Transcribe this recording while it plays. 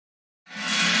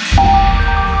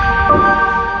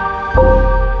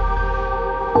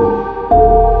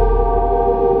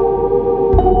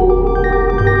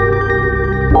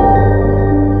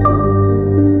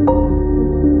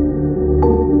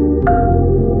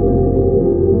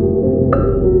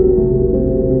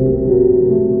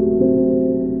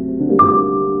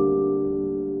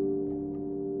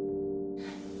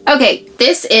Okay,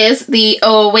 this is the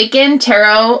Awaken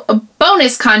Tarot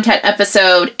bonus content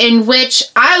episode in which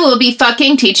I will be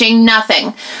fucking teaching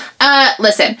nothing.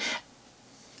 Listen.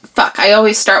 Fuck, I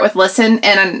always start with listen,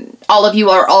 and all of you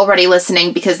are already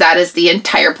listening because that is the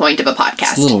entire point of a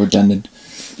podcast. It's a little redundant.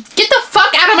 Get the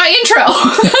fuck out of my intro!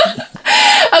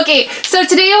 Okay, so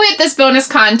today with this bonus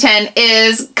content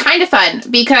is kind of fun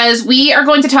because we are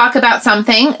going to talk about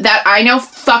something that I know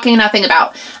fucking nothing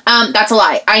about. That's a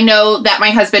lie. I know that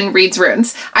my husband reads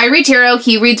runes. I read tarot,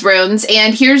 he reads runes,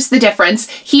 and here's the difference.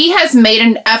 He has made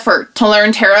an effort to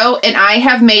learn tarot, and I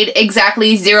have made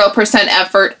exactly 0%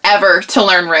 effort ever to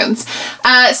learn runes.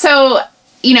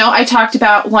 You know, I talked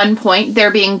about one point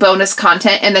there being bonus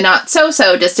content in the not so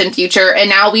distant future, and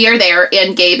now we are there,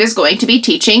 and Gabe is going to be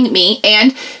teaching me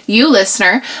and you,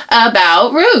 listener,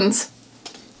 about runes.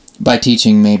 By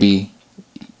teaching, maybe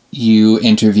you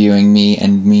interviewing me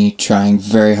and me trying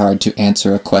very hard to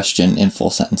answer a question in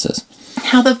full sentences.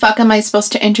 How the fuck am I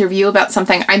supposed to interview about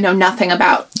something I know nothing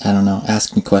about? I don't know.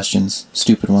 Ask me questions.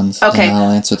 Stupid ones. Okay. And I'll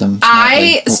answer them.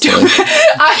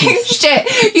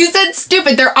 Shit. You said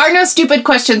stupid. There are no stupid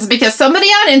questions because somebody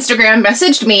on Instagram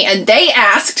messaged me and they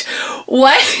asked,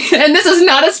 what? And this is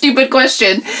not a stupid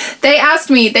question. They asked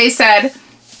me, they said,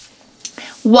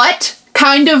 what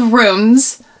kind of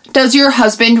runes does your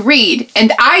husband read?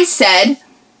 And I said,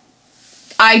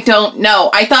 I don't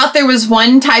know. I thought there was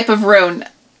one type of rune.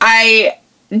 I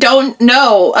don't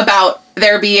know about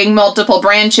there being multiple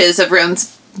branches of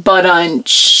runes, but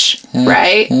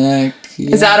right? Yeah.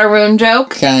 Is that a rune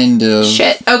joke? Kind of.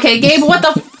 Shit. Okay, Gabe, what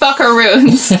the fuck are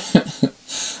runes?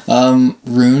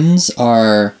 Runes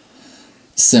are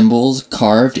symbols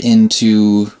carved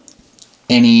into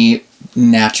any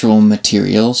natural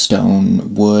material,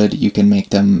 stone, wood. You can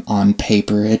make them on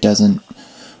paper. It doesn't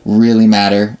really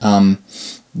matter.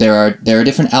 There are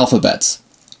different alphabets.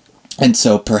 And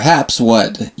so perhaps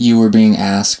what you were being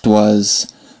asked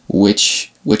was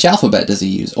which alphabet does he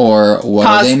use, or what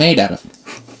are they made out of?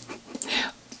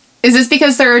 Is this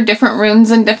because there are different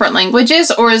runes in different languages,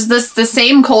 or is this the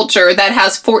same culture that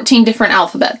has 14 different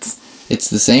alphabets? It's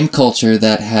the same culture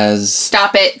that has...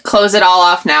 Stop it. Close it all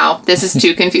off now. This is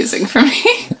too confusing for me.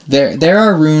 There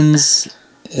are runes.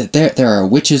 There are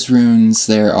witches' runes.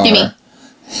 There are... Gimme.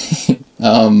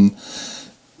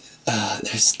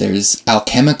 There's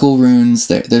alchemical runes.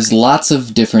 There's lots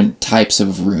of different types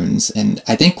of runes, and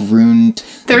I think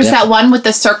There's that one with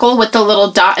the circle with the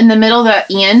little dot in the middle that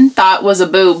Ian thought was a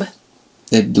boob.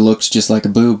 It looks just like a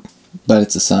boob, but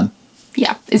it's a sun.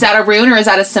 Yeah. Is that a rune or is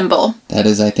that a symbol? That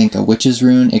is, I think, a witch's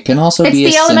rune. It can also be a symbol.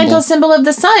 It's the elemental symbol of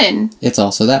the sun. It's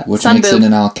also that, which sun makes boob. it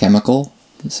an alchemical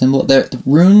symbol. The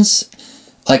runes...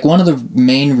 Like one of the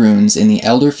main runes in the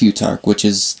Elder Futhark, which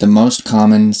is the most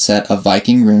common set of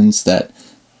Viking runes that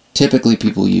typically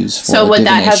people use for So would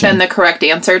divination. that have been the correct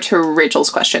answer to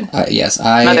Rachel's question? Yes,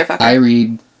 I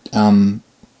read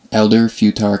Elder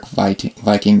Futhark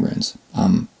Viking runes,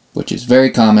 which is very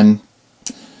common,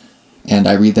 and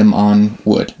I read them on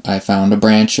wood. I found a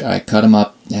branch, I cut them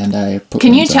up, and I put.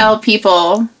 Can you tell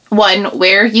people, one,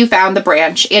 where you found the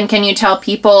branch, and can you tell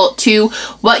people, two,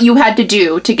 what you had to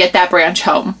do to get that branch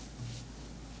home?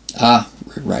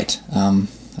 Right.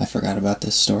 I forgot about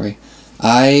this story.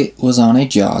 I was on a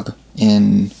jog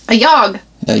in... A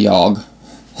jog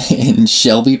in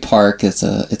Shelby Park. It's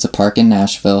a park in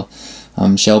Nashville.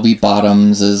 Shelby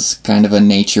Bottoms is kind of a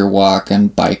nature walk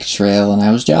and bike trail, and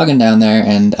I was jogging down there,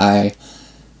 and I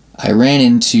ran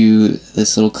into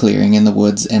this little clearing in the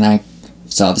woods, and I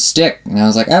saw the stick, and I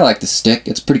was like, I like the stick.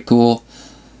 It's pretty cool.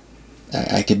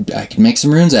 I could make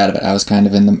some runes out of it. I was kind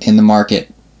of in the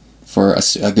market for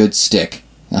a good stick.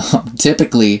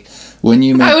 Typically, when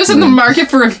you make I was in the market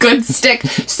for a good stick.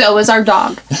 So is our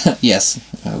dog. Yes,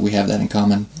 we have that in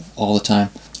common all the time.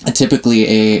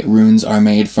 Typically, runes are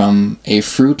made from a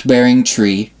fruit-bearing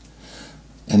tree,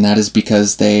 and that is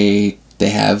because they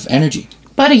have energy.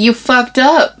 Buddy, you fucked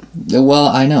up. Well,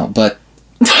 I know, but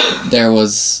it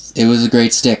was a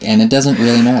great stick, and it doesn't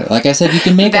really matter. Like I said, you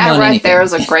can make them on anything. That right there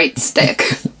is a great stick.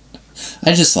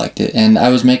 I just liked it, and I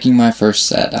was making my first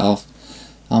set. I'll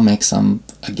make some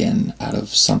again out of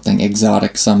something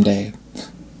exotic someday.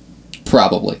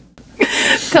 Probably.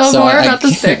 Tell more about the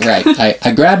stick. Right.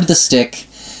 I grabbed the stick,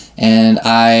 and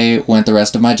I went the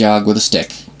rest of my jog with a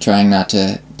stick, trying not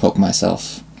to poke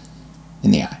myself in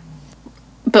the eye.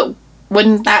 But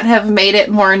wouldn't that have made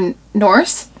it more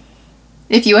Norse?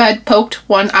 If you had poked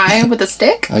one eye with a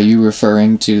stick? Are you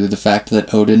referring to the fact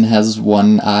that Odin has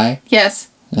one eye? Yes.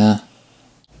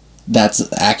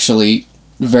 That's actually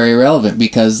very relevant,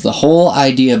 because the whole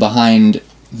idea behind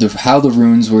how the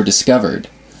runes were discovered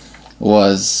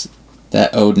was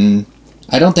that Odin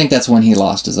I don't think that's when he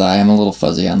lost his eye. I'm a little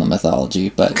fuzzy on the mythology,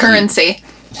 but... Currency.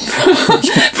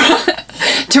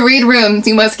 To read runes,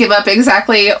 you must give up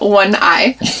exactly one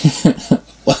eye.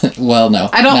 Well, no.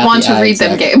 I don't want to read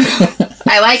them, Gabe.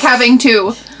 I like having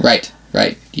two. Right.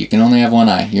 You can only have one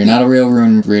eye. You're not a real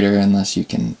rune reader unless you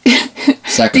can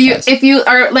sacrifice. If you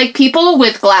are, like, people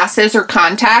with glasses or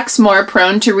contacts more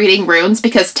prone to reading runes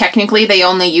because technically they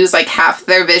only use, like, half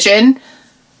their vision.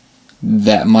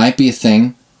 That might be a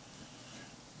thing.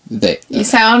 You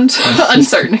sound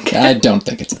uncertain. I don't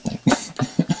think it's a thing.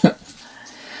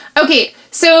 Okay,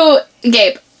 so,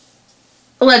 Gabe,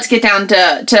 let's get down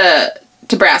to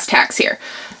brass tacks here.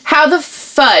 How the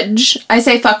fudge, I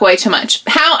say fuck way too much.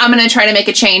 I'm going to try to make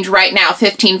a change right now,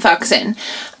 15 fucks in.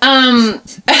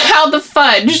 How the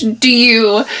fudge do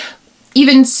you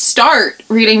even start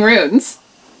reading runes?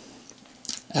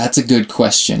 That's a good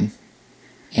question.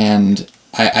 And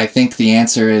I think the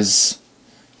answer is,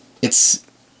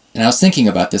 and I was thinking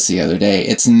about this the other day,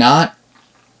 it's not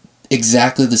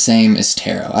exactly the same as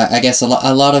tarot. I guess a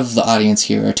lot of the audience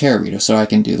here are tarot readers, so I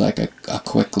can do like a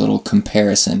quick little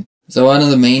comparison. So one of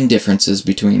the main differences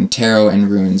between tarot and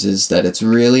runes is that it's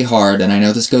really hard, and I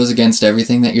know this goes against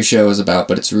everything that your show is about,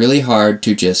 but it's really hard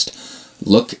to just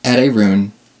look at a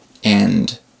rune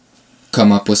and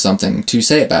come up with something to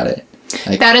say about it.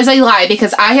 Like, that is a lie,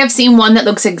 because I have seen one that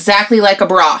looks exactly like a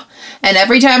bra. And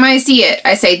every time I see it,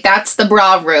 I say, that's the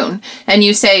bra rune. And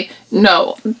you say,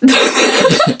 no.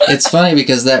 It's funny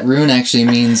because that rune actually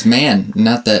means man.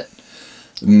 Not that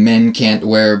men can't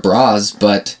wear bras,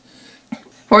 but...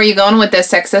 Where are you going with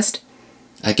this, sexist?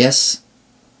 I guess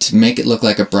to make it look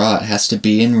like a bra, it has to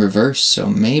be in reverse, so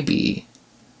maybe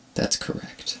that's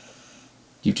correct.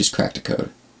 You just cracked a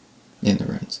code in the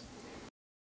runes.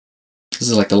 This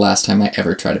is like the last time I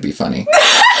ever try to be funny.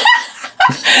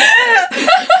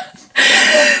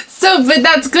 But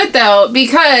that's good, though,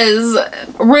 because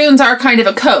runes are kind of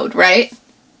a code, right?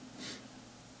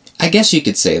 I guess you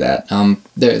could say that.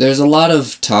 There's a lot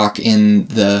of talk in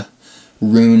the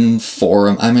rune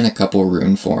forum. I'm in a couple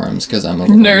rune forums because I'm a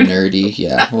little nerdy.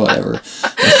 Yeah, whatever.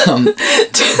 Do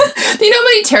you know how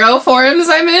many tarot forums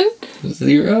I'm in?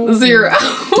 0?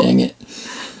 Dang it.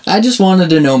 I just wanted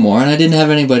to know more, and I didn't have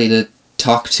anybody to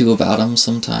talk to about them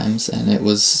sometimes, and it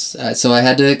was so I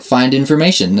had to find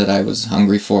information that I was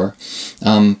hungry for.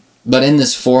 But in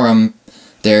this forum,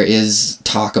 there is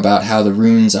talk about how the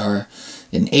runes are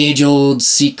an age-old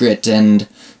secret, and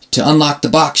to unlock the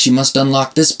box, you must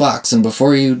unlock this box, and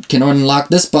before you can unlock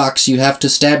this box, you have to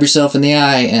stab yourself in the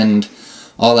eye, and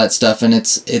all that stuff. And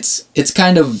it's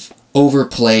kind of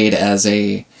overplayed as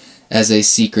a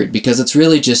secret, because it's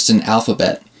really just an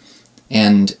alphabet,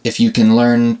 and if you can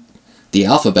learn the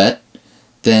alphabet,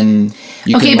 then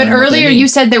you can learn but what earlier they mean. you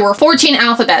said there were 14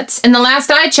 alphabets, and the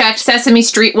last I checked, Sesame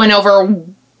Street went over...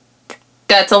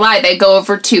 That's a lie. They go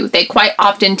over 2. They quite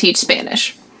often teach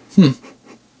Spanish.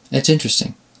 It's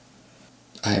interesting.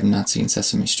 I have not seen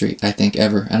Sesame Street, I think,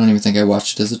 ever. I don't even think I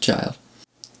watched it as a child.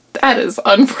 That is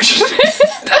unfortunate.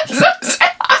 That's so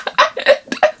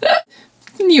sad.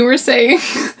 You were saying...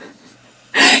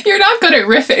 You're not good at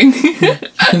riffing.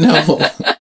 No.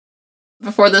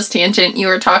 Before this tangent, you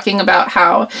were talking about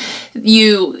how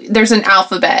there's an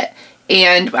alphabet,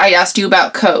 and I asked you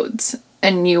about codes,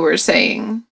 and you were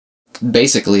saying...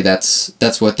 Basically, that's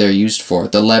what they're used for.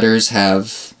 The letters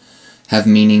have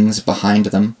meanings behind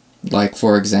them. Like,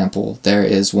 for example, there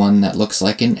is one that looks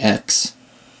like an X,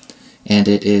 and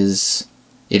it is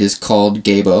called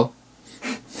Gabo.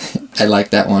 I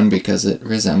like that one because it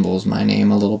resembles my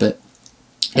name a little bit.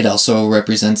 It also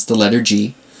represents the letter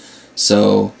G,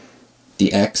 so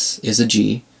the X is a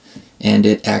G, and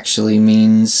it actually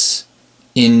means,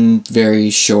 in very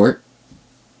short,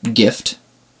 gift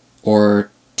or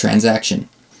transaction.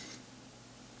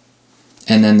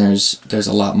 And then there's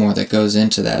a lot more that goes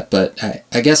into that, but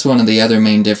I guess one of the other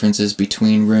main differences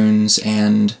between runes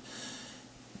and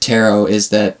tarot is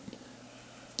that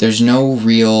there's no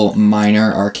real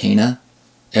minor arcana.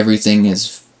 Everything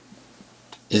is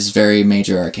very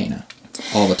major arcana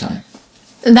all the time.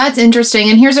 That's interesting.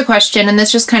 And here's a question, and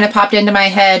this just kind of popped into my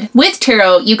head. With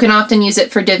tarot, you can often use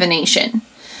it for divination.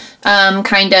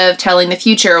 Kind of telling the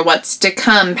future, what's to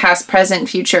come, past, present,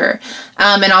 future.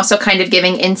 And also kind of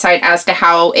giving insight as to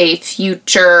how a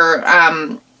future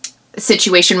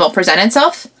situation will present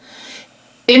itself.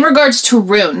 In regards to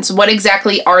runes, what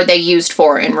exactly are they used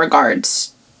for in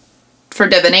regards for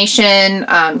divination?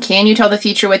 Can you tell the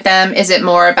future with them? Is it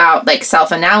more about like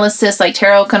self-analysis, like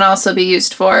tarot can also be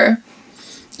used for?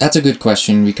 That's a good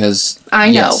question because...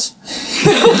 I know.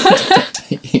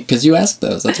 Because you asked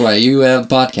those. That's why you have a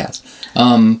podcast.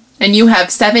 And you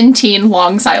have 17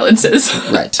 long silences.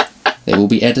 Right. They will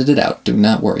be edited out. Do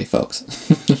not worry, folks.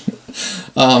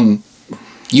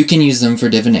 You can use them for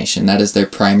divination. That is their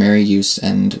primary use,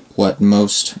 and what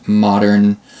most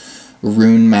modern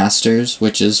rune masters,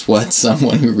 which is what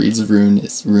someone who reads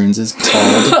runes is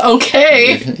called.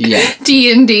 Okay. Yeah.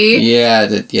 D&D. Yeah,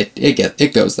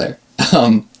 it goes there.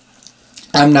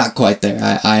 I'm not quite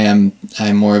there. I'm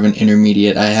more of an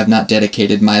intermediate. I have not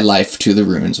dedicated my life to the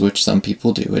runes, which some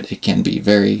people do. It can be a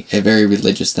very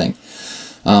religious thing.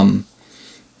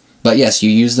 But yes, you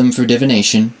use them for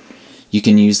divination. You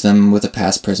can use them with a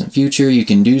past, present, future. You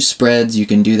can do spreads. You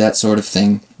can do that sort of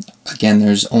thing. Again,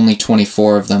 there's only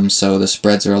 24 of them, so the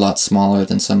spreads are a lot smaller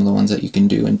than some of the ones that you can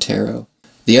do in tarot.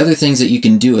 The other things that you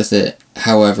can do with it,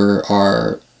 however,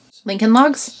 are... Lincoln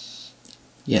Logs?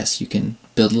 Yes, you can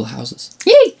build little houses.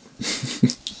 Yay!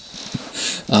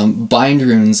 Bind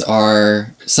runes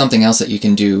are something else that you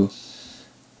can do,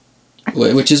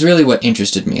 which is really what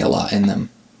interested me a lot in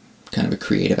them. Kind of a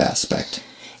creative aspect.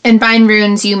 And bind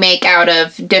runes you make out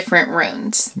of different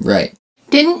runes. Right.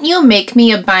 Didn't you make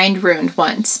me a bind rune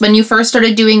once? When you first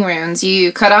started doing runes,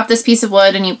 you cut off this piece of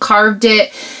wood and you carved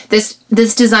it, this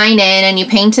design in, and you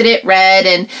painted it red,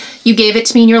 and you gave it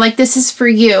to me, and you're like, this is for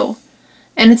you.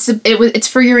 And it's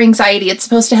for your anxiety. It's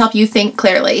supposed to help you think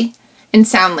clearly and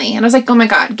soundly. And I was like, oh my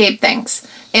God, Gabe, thanks.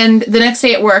 And the next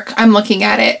day at work, I'm looking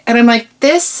at it, and I'm like,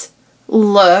 this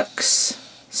looks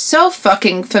so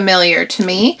fucking familiar to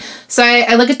me. So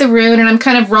I look at the rune, and I'm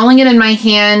kind of rolling it in my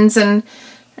hands, and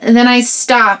then I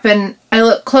stop, and I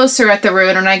look closer at the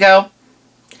rune, and I go,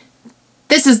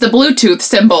 this is the Bluetooth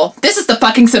symbol. This is the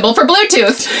fucking symbol for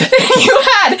Bluetooth.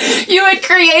 You had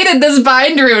created this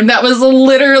bind rune that was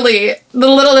literally the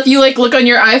little, if you like look on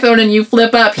your iPhone and you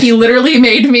flip up, he literally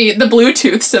made me the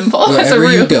Bluetooth symbol as a rune.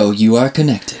 Wherever you go, you are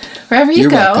connected. Wherever you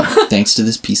You're go. welcome, thanks to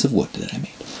this piece of wood that I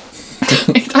made.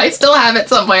 I still have it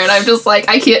somewhere, and I'm just like,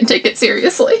 I can't take it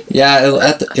seriously.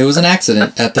 Yeah, it was an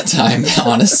accident at the time,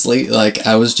 honestly. Like,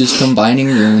 I was just combining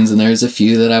runes, and there's a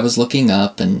few that I was looking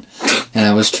up, and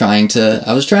I was trying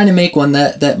to make one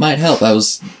that might help. I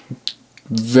was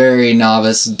very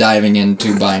novice diving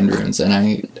into bind runes, and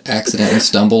I accidentally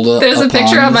stumbled upon There's a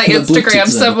picture on my Instagram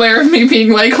somewhere of me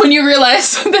being like, when you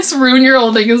realize this rune you're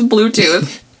holding is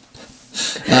Bluetooth.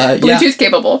 Bluetooth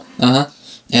capable. Uh-huh.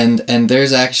 And there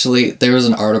was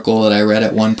an article that I read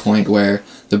at one point where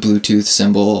the Bluetooth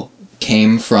symbol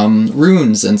came from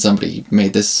runes, and somebody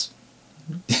made this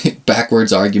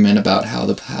backwards argument about how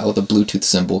the Bluetooth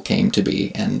symbol came to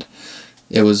be, and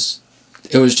it was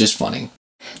just funny.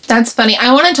 That's funny.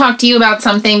 I want to talk to you about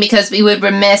something because we would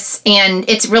remiss, and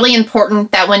it's really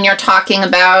important that when you're talking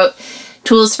about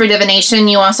tools for divination,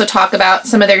 you also talk about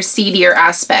some of their seedier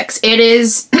aspects. It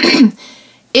is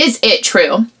it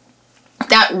true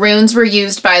that runes were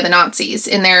used by the Nazis,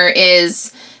 and there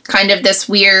is kind of this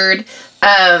weird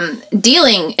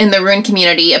dealing in the rune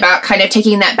community about kind of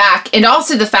taking that back, and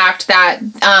also the fact that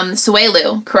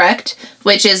Suelu, correct,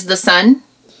 which is the sun,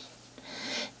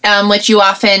 which you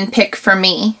often pick for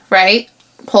me, right?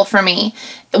 Pull for me,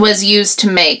 was used to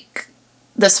make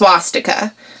the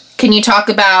swastika. Can you talk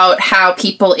about how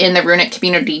people in the runic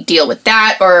community deal with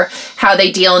that, or how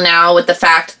they deal now with the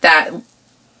fact that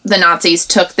the Nazis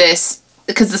took this,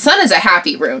 because the sun is a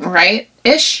happy rune, right?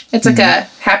 Ish. It's like a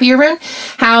happier rune.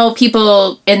 How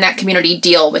people in that community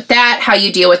deal with that, how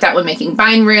you deal with that when making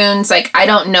bind runes. Like, I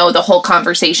don't know the whole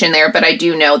conversation there, but I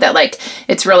do know that, like,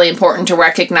 it's really important to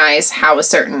recognize how a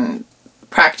certain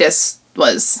practice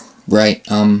was. Right.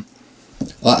 Well,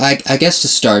 I guess to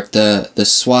start, the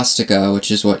swastika,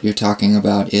 which is what you're talking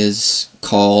about, is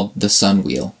called the sun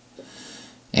wheel.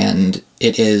 And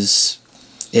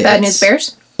Bad News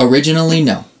Bears? Originally,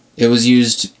 no. It was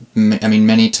used,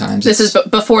 many times. This is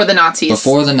before the Nazis.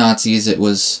 Before the Nazis, it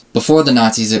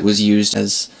was used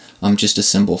as just a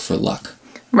symbol for luck.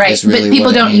 Right, really, but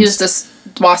people don't use the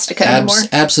swastika anymore.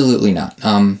 Absolutely not.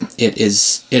 It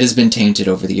has been tainted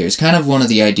over the years. Kind of one of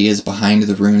the ideas behind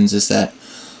the runes is that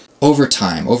over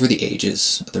time, over the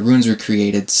ages, the runes were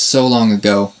created so long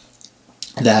ago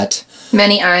that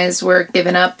many eyes were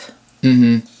given up.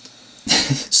 Mm-hmm.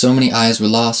 So many eyes were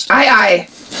lost. Aye.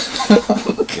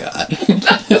 Oh, God.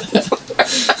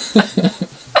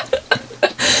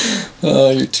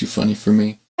 Oh, you're too funny for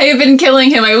me. I have been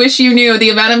killing him. I wish you knew the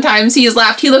amount of times he's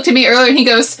laughed. He looked at me earlier and he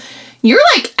goes, "You're,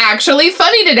 like, actually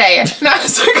funny today." And I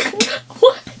was like,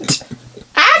 what?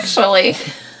 Actually.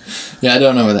 Yeah, I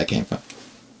don't know where that came from.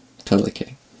 Totally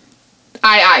kidding.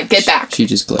 Aye, get back. She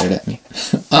just glared at me.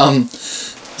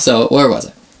 So, where was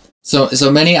I?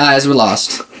 So many eyes were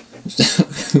lost.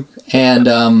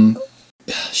 And,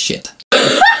 shit.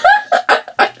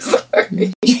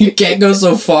 sorry. You can't go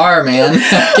so far, man.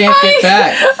 I can't get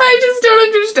back. I just don't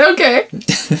understand. Okay.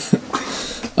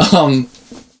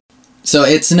 So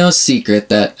it's no secret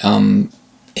that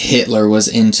Hitler was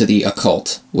into the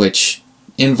occult, which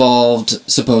involved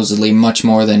supposedly much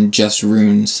more than just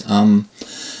runes.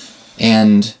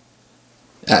 And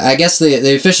I guess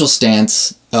the official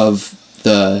stance of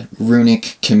the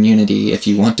runic community, if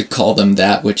you want to call them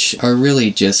that, which are really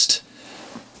just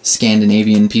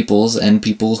Scandinavian peoples and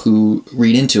people who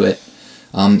read into it,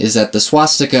 is that the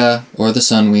swastika or the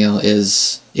sun wheel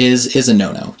is a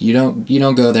no-no. You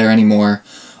don't go there anymore.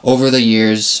 Over the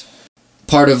years,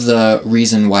 part of the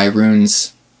reason why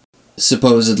runes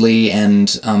supposedly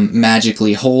and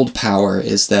magically hold power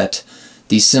is that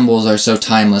these symbols are so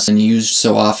timeless and used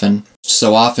so often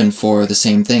for the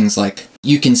same things, like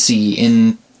you can see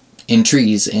in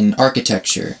trees, in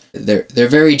architecture. They're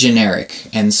very generic,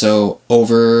 and so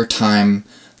over time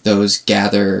those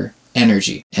gather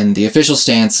energy. And the official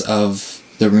stance of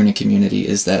the runic community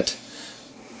is that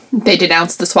they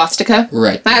denounce the swastika?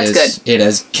 Right. That's good. It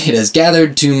has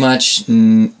gathered too much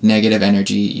negative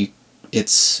energy. It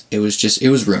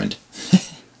was ruined.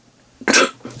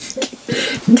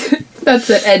 That's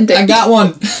an ending. I got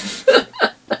one.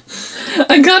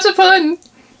 I got a pun.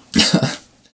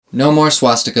 No more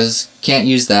swastikas. Can't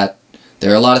use that.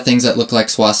 There are a lot of things that look like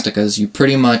swastikas. You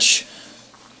pretty much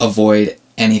avoid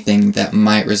anything that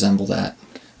might resemble that.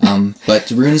 But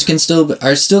runes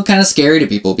are still kind of scary to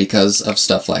people because of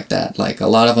stuff like that. Like, a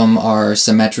lot of them are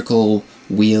symmetrical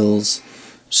wheels,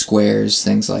 squares,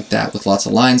 things like that, with lots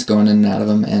of lines going in and out of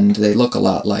them, and they look a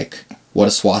lot like what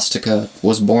a swastika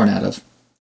was born out of.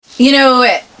 You know,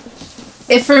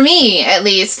 if for me, at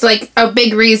least, like, a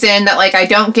big reason that, like, I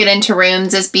don't get into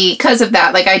runes is because of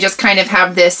that. Like, I just kind of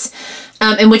have this,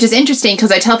 and which is interesting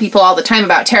because I tell people all the time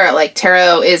about tarot. Like,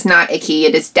 tarot is not icky.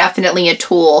 It is definitely a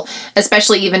tool,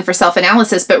 especially even for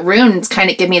self-analysis, but runes kind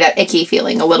of give me that icky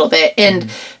feeling a little bit. And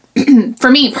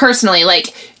for me personally,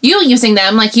 like, you using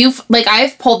them,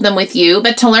 I've pulled them with you,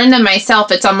 but to learn them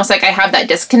myself, it's almost like I have that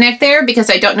disconnect there because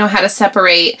I don't know how to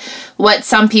separate what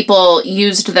some people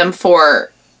used them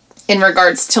for in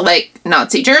regards to, like,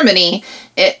 Nazi Germany,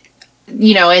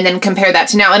 and then compare that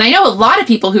to now. And I know a lot of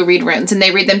people who read runes, and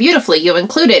they read them beautifully, you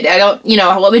included.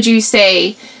 What would you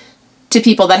say to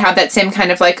people that have that same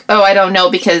kind of, like, oh, I don't know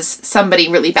because somebody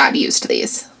really bad used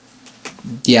these?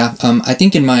 Yeah, I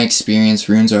think in my experience,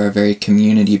 runes are a very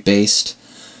community-based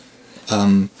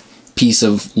piece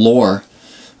of lore,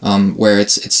 where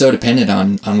it's so dependent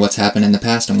on what's happened in the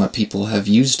past and what people have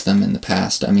used them in the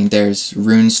past. I mean, there's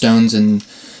rune stones in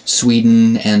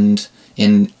Sweden and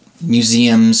in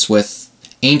museums with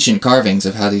ancient carvings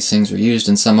of how these things were used,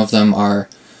 and some of them are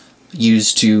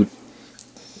used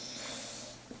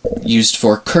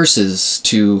for curses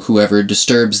to whoever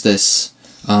disturbs this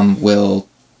will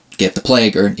get the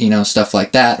plague, or stuff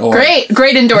like that. Or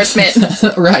great endorsement.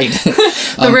 Right.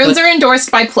 The runes are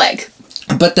endorsed by plague.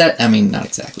 But not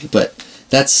exactly, but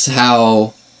that's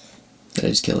how. Did I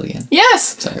just kill it again?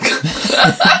 Yes. Sorry.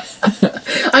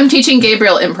 I'm teaching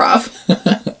Gabriel improv.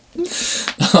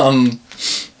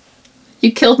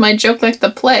 You killed my joke like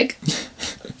the plague.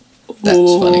 That's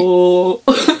funny.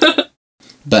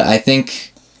 But I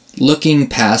think, looking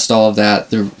past all of that,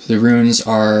 the runes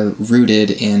are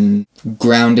rooted in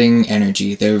grounding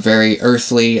energy. They're very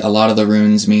earthly. A lot of the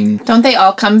runes mean... Don't they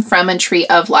all come from a tree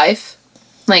of life?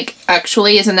 Like,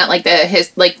 actually, isn't that like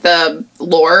the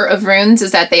lore of runes?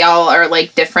 Is that they all are,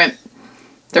 like, different?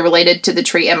 They're related to the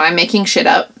tree. Am I making shit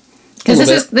up?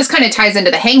 Because this kind of ties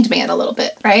into the Hanged Man a little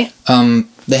bit, right?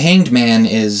 The Hanged Man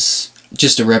is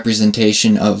just a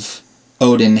representation of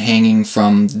Odin hanging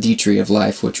from the tree of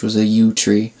life, which was a yew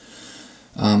tree.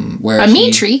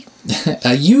 Me tree?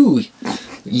 A yew.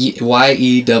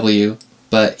 Y-E-W.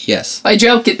 But yes. I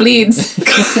joke, it bleeds.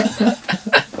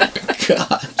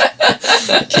 God.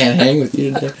 I can't hang with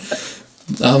you today.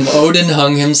 Odin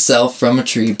hung himself from a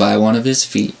tree by one of his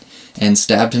feet and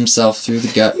stabbed himself through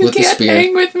the gut with a spear. You can't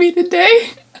hang with me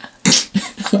today.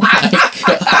 Oh my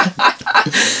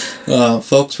God.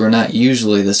 Folks, we're not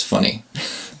usually this funny.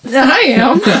 I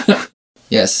am.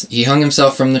 Yes, he hung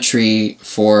himself from the tree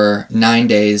for 9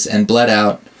 days and bled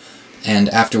out, and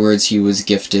afterwards he was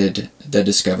gifted the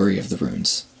discovery of the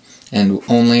runes. And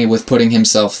only with putting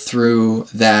himself through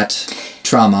that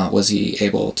trauma was he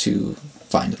able to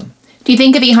find them. Do you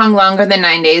think if he hung longer than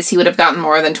 9 days, he would have gotten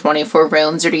more than 24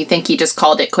 runes, or do you think he just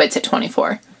called it quits at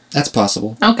 24? That's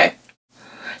possible. Okay.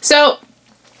 So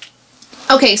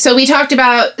we talked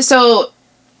about... So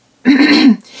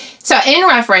in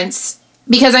reference...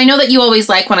 because I know that you always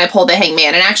like when I pull the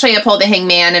hangman, and actually I pull the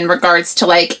hangman in regards to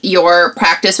like your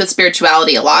practice with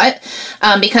spirituality a lot,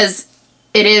 because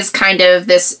it is kind of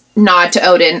this nod to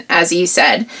Odin, as you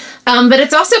said, but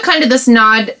it's also kind of this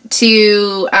nod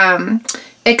to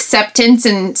acceptance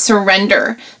and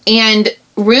surrender, and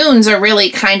runes are really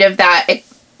kind of that,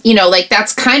 you know, like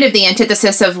that's kind of the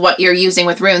antithesis of what you're using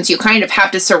with runes. You kind of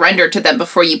have to surrender to them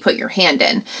before you put your hand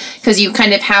in, because you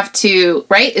kind of have to,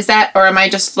 right? Is that, or am I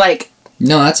just like...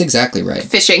 No, that's exactly right.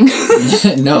 Fishing.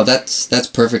 No, that's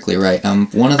perfectly right.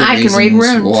 One of the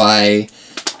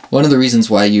reasons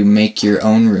why you make your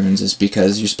own runes is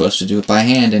because you're supposed to do it by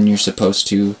hand, and you're supposed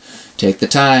to take the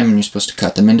time, and you're supposed to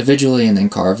cut them individually and then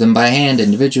carve them by hand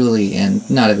individually, and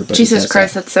not everybody Jesus does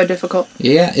Christ, that. that's so difficult.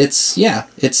 Yeah, it's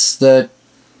the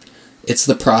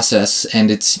process,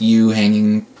 and it's you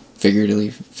hanging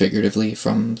figuratively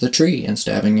from the tree and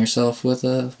stabbing yourself with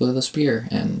a spear,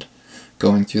 and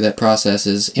going through that process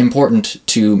is important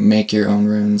to make your own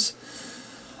runes.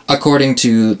 According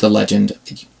to the legend,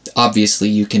 obviously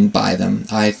you can buy them.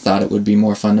 I thought it would be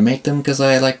more fun to make them because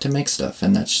I like to make stuff,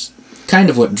 and that's kind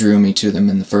of what drew me to them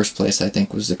in the first place, I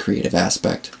think, was the creative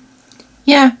aspect.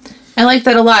 Yeah, I like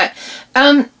that a lot.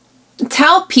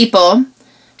 Tell people,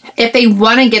 if they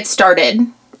want to get started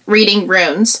reading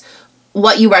runes,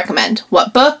 what you recommend.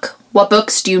 What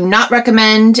books do you not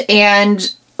recommend?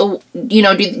 And, you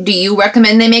know, do you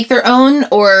recommend they make their own?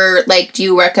 Or, like, do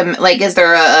you recommend, like, is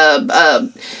there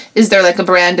like a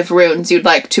brand of runes you'd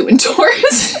like to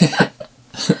endorse?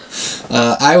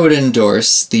 I would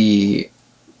endorse the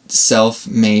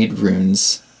self-made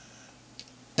runes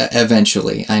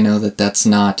eventually. I know that that's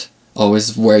not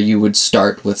always where you would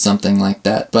start with something like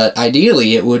that, but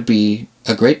ideally it would be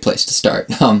a great place to start.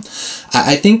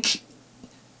 I think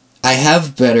I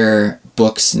have better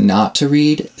books not to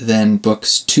read than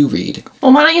books to read.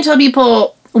 Well, why don't you tell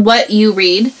people what you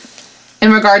read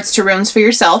in regards to runes for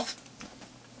yourself?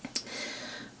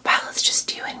 Wow, it's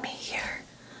just you and me here.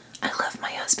 I love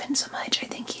my husband so much. I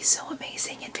think he's so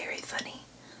amazing and very funny.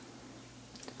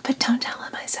 But don't tell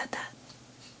him I said that.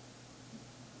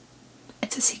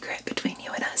 It's a secret between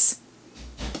you and us.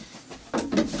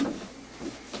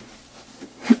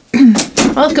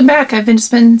 Welcome back. I've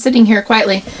just been sitting here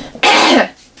quietly.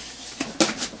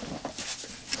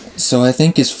 So I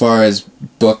think as far as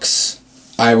books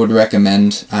I would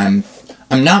recommend, I'm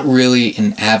not really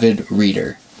an avid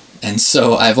reader. And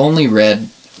so I've only read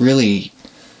really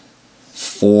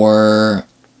four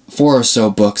or so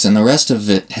books, and the rest of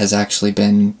it has actually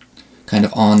been kind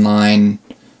of online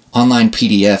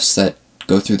PDFs that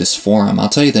go through this forum. I'll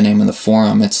tell you the name of the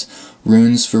forum. It's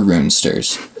Runes for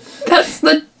Runesters.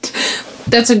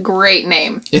 That's a great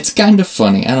name. It's kind of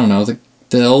funny. I don't know.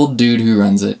 The old dude who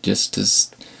runs it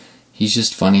he's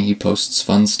just funny. He posts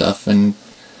fun stuff, and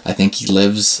I think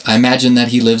I imagine that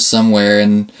he lives somewhere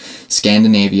in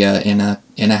Scandinavia in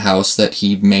a house that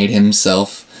he made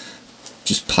himself.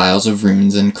 Just piles of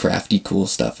runes and crafty cool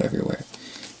stuff everywhere.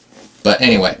 But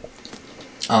anyway,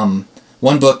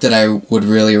 one book that I would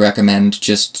really recommend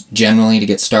just generally to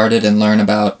get started and learn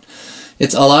about,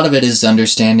 a lot of it is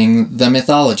understanding the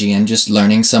mythology and just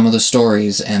learning some of the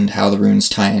stories and how the runes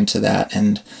tie into that,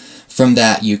 and from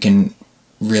that you can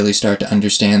really start to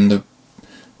understand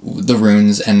the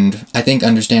runes, and I think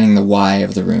understanding the why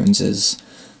of the runes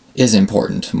is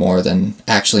important more than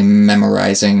actually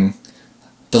memorizing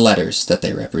the letters that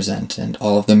they represent and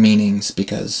all of the meanings,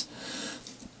 because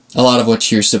a lot of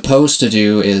what you're supposed to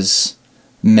do is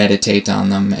meditate on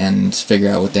them and figure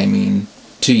out what they mean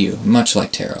to you, much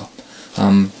like tarot.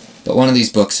 But one of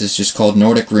these books is just called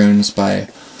Nordic Runes by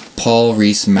Paul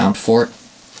Rees Mountfort.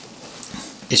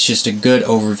 It's just a good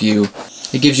overview.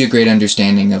 It gives you a great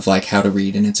understanding of like how to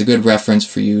read, and it's a good reference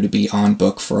for you to be on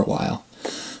book for a while.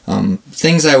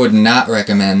 Things I would not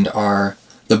recommend are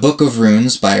The Book of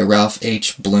Runes by Ralph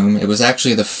H. Bloom. It was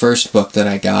actually the first book that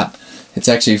I got. It's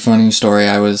actually a funny story.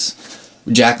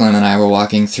 Jacqueline and I were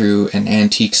walking through an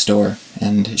antique store,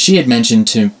 and she had mentioned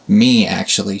to me,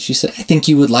 actually, she said, I think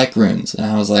you would like runes. And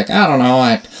I was like, I don't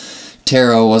know,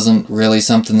 tarot wasn't really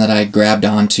something that I grabbed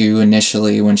onto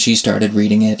initially when she started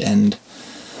reading it, and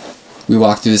we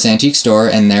walked through this antique store,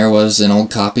 and there was an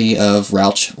old copy of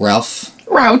Ralph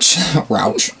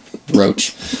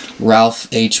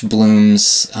H.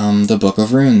 Bloom's The Book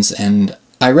of Runes, and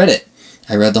I read it.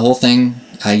 I read the whole thing.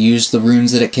 I used the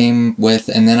runes that it came with,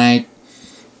 and then I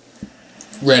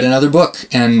read another book,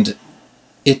 and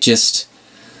it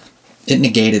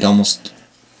negated almost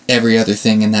every other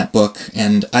thing in that book.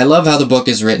 And I love how the book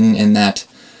is written in that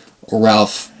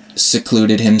Ralph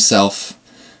secluded himself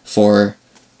for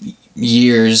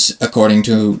years, according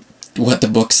to what the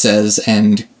book says,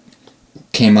 and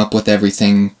came up with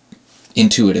everything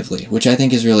intuitively, which I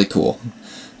think is really cool.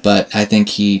 But I think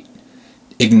he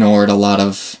ignored a lot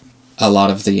of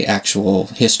the actual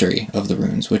history of the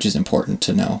runes, which is important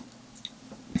to know.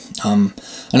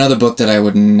 Another book that I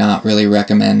would not really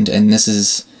recommend, and this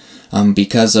is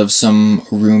because of some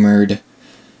rumored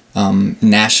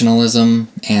nationalism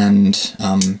and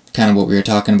kind of what we were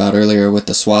talking about earlier with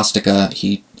the swastika.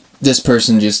 This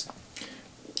person just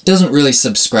doesn't really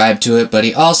subscribe to it, but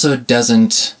he also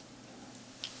doesn't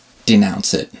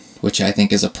denounce it, which I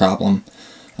think is a problem.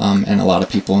 And a lot of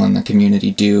people in the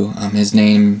community do.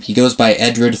 He goes by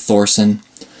Edred Thorson,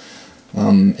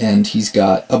 and he's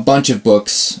got a bunch of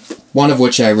books, one of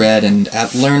which I read and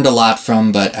I've learned a lot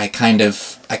from, but I kind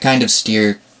of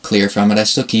steer clear from it. I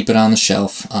still keep it on the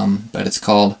shelf, but it's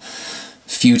called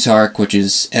Futhark, which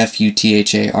is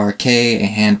Futhark, a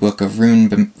handbook of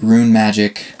rune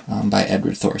magic by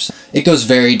Edred Thorson. It goes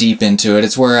very deep into it.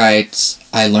 It's where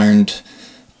I learned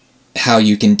how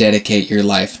you can dedicate your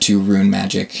life to rune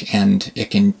magic, and it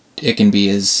can be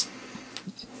as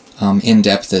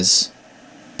in-depth as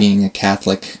being a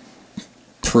Catholic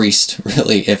priest,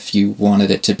 really, if you wanted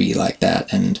it to be like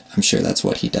that, and I'm sure that's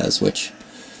what he does, which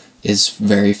is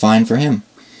very fine for him.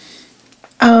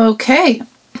 Okay.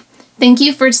 Thank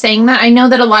you for saying that. I know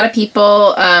that a lot of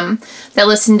people that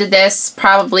listen to this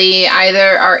probably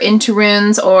either are into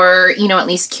runes or, at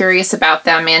least curious about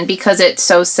them. And because it's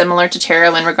so similar to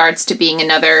tarot in regards to being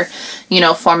another,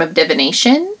 form of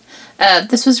divination,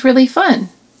 this was really fun.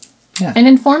 Yeah. And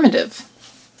informative.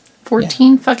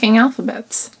 14 fucking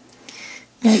alphabets.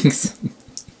 Yikes.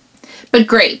 But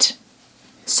great.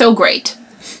 So great.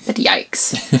 But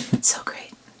yikes. It's so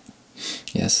great.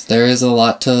 Yes, there is a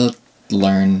lot to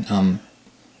learn,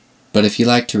 but if you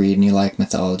like to read and you like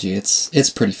mythology, it's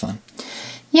pretty fun.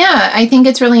 Yeah, I think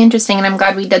it's really interesting, and I'm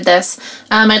glad we did this.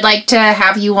 I'd like to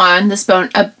have you on this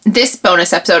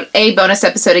bonus episode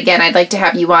again. I'd like to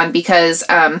have you on because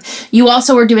you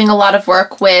also were doing a lot of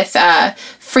work with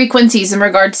frequencies in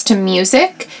regards to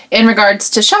music, in regards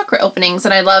to chakra openings,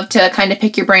 and I'd love to kind of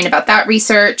pick your brain about that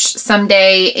research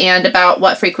someday and about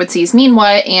what frequencies mean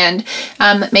what, and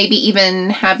maybe even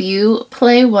have you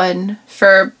play one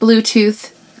for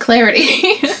Bluetooth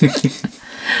clarity.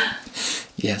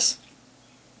 Yes.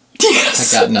 I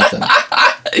got nothing.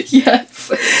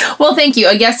 Yes. Well, thank you.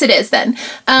 I guess it is then.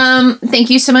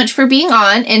 Thank you so much for being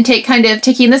on and taking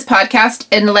this podcast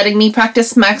and letting me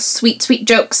practice my sweet, sweet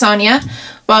jokes on you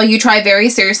while you try very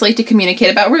seriously to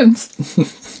communicate about runes.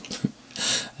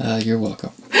 You're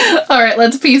welcome. All right,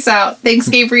 let's peace out. Thanks,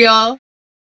 Gabriel.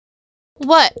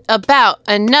 What about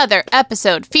another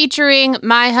episode featuring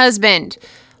my husband?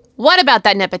 What about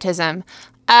that nepotism?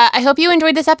 I hope you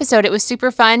enjoyed this episode. It was super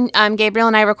fun. Gabriel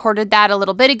and I recorded that a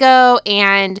little bit ago,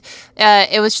 and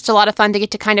it was just a lot of fun to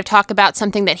get to kind of talk about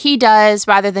something that he does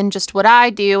rather than just what I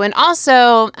do. And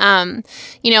also,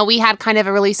 we had kind of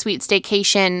a really sweet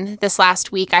staycation this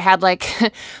last week. I had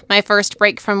my first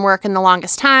break from work in the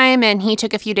longest time, and he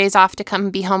took a few days off to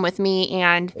come be home with me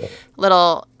and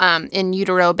little in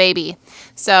utero baby.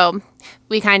 So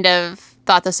we kind of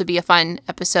thought this would be a fun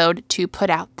episode to put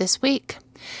out this week.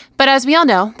 But as we all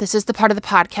know, this is the part of the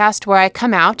podcast where I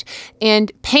come out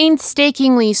and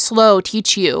painstakingly slow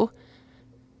teach you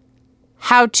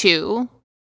how to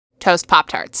toast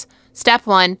Pop-Tarts. Step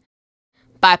 1,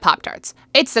 buy Pop-Tarts.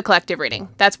 It's the collective reading.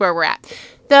 That's where we're at.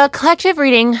 The collective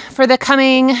reading for the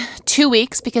coming 2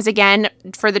 weeks, because again,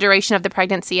 for the duration of the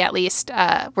pregnancy at least,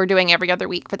 we're doing every other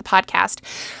week for the podcast.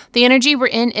 The energy we're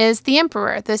in is the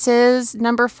Emperor. This is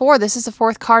number 4. This is the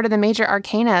 4th card of the Major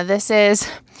Arcana. This is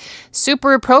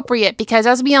super appropriate because,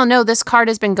 as we all know, this card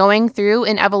has been going through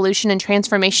an evolution and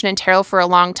transformation in tarot for a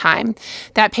long time.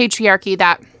 That patriarchy,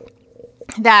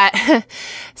 that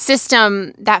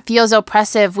system that feels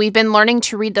oppressive, we've been learning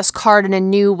to read this card in a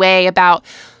new way about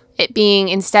it being,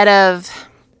 instead of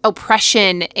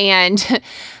oppression and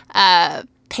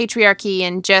patriarchy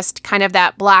and just kind of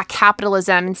that black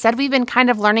capitalism, instead we've been kind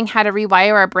of learning how to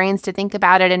rewire our brains to think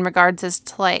about it in regards as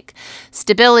to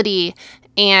stability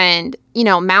and,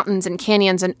 mountains and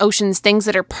canyons and oceans, things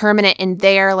that are permanent in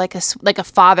there, like a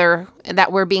father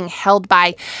that we're being held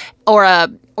by, or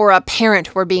a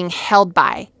parent we're being held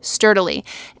by sturdily.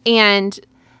 And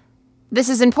this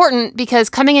is important because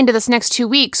coming into this next 2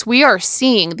 weeks, we are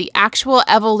seeing the actual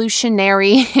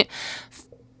evolutionary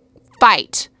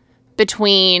fight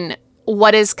between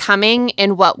what is coming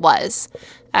and what was.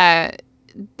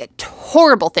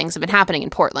 Horrible things have been happening in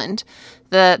Portland.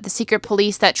 The secret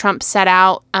police that Trump set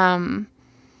out to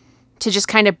just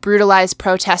kind of brutalize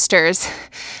protesters.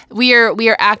 We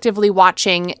are actively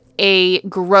watching a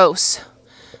gross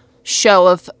show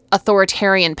of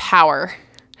authoritarian power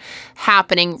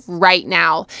happening right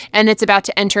now, and it's about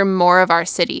to enter more of our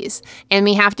cities. And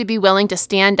we have to be willing to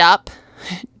stand up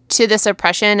to this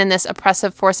oppression and this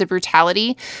oppressive force of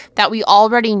brutality that we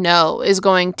already know is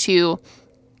going to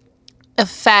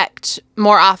affect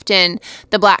more often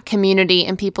the Black community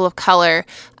and people of color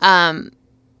than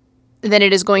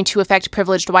it is going to affect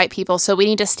privileged white people. So we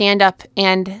need to stand up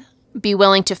and be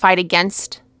willing to fight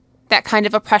against that kind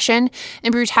of oppression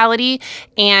and brutality,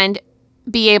 and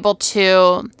be able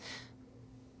to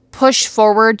push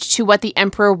forward to what the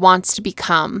emperor wants to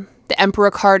become. The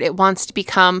emperor card, it wants to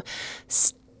become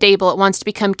stable. It wants to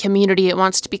become community. It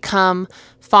wants to become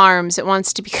farms. It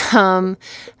wants to become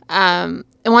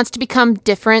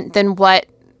different than what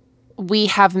we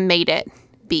have made it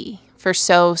be for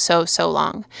so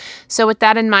long. So with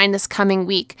that in mind, this coming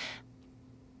week,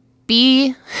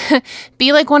 be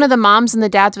like one of the moms and the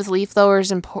dads with leaf blowers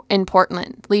in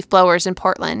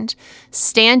Portland.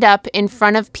 Stand up in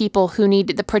front of people who need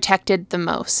the protected the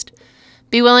most.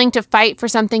 Be willing to fight for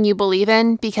something you believe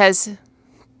in, because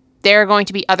there are going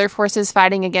to be other forces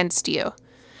fighting against you.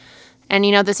 And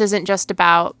this isn't just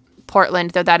about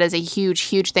Portland, though that is a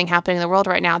huge thing happening in the world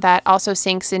right now. That also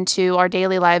sinks into our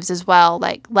daily lives as well.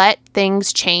 Like, let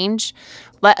things change,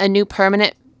 let a new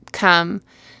permanent come,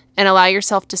 and allow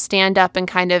yourself to stand up and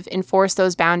kind of enforce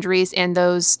those boundaries and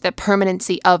the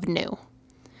permanency of new.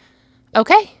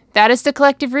 Okay, that is the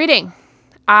collective reading.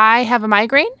 I have a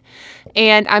migraine,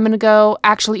 and I'm going to go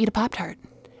actually eat a Pop-Tart.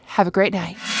 Have a great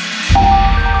night.